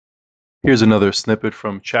Here's another snippet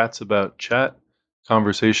from Chats About Chat,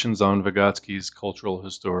 Conversations on Vygotsky's Cultural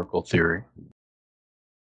Historical Theory.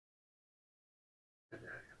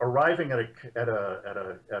 Arriving at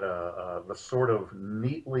the sort of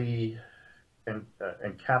neatly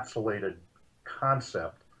encapsulated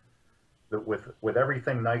concept that with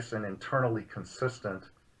everything nice and internally consistent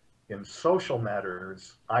in social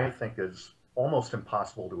matters, I think is almost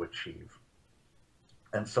impossible to achieve.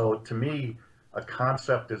 And so to me, a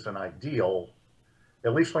concept is an ideal,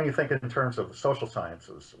 at least when you think in terms of the social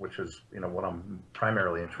sciences, which is what I'm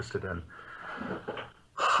primarily interested in.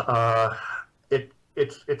 Uh,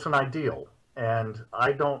 it's an ideal, and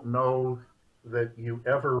I don't know that you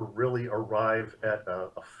ever really arrive at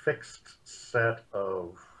a fixed set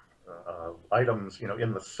of items,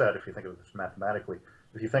 in the set. If you think of this mathematically,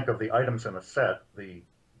 if you think of the items in a set,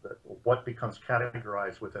 what becomes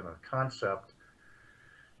categorized within a concept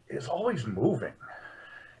is always moving,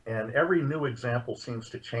 and every new example seems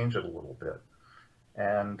to change it a little bit.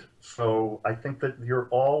 And so I think that you're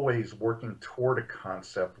always working toward a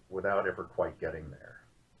concept without ever quite getting there.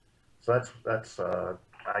 So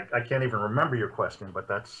I can't even remember your question, but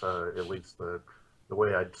that's at least the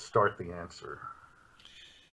way I'd start the answer.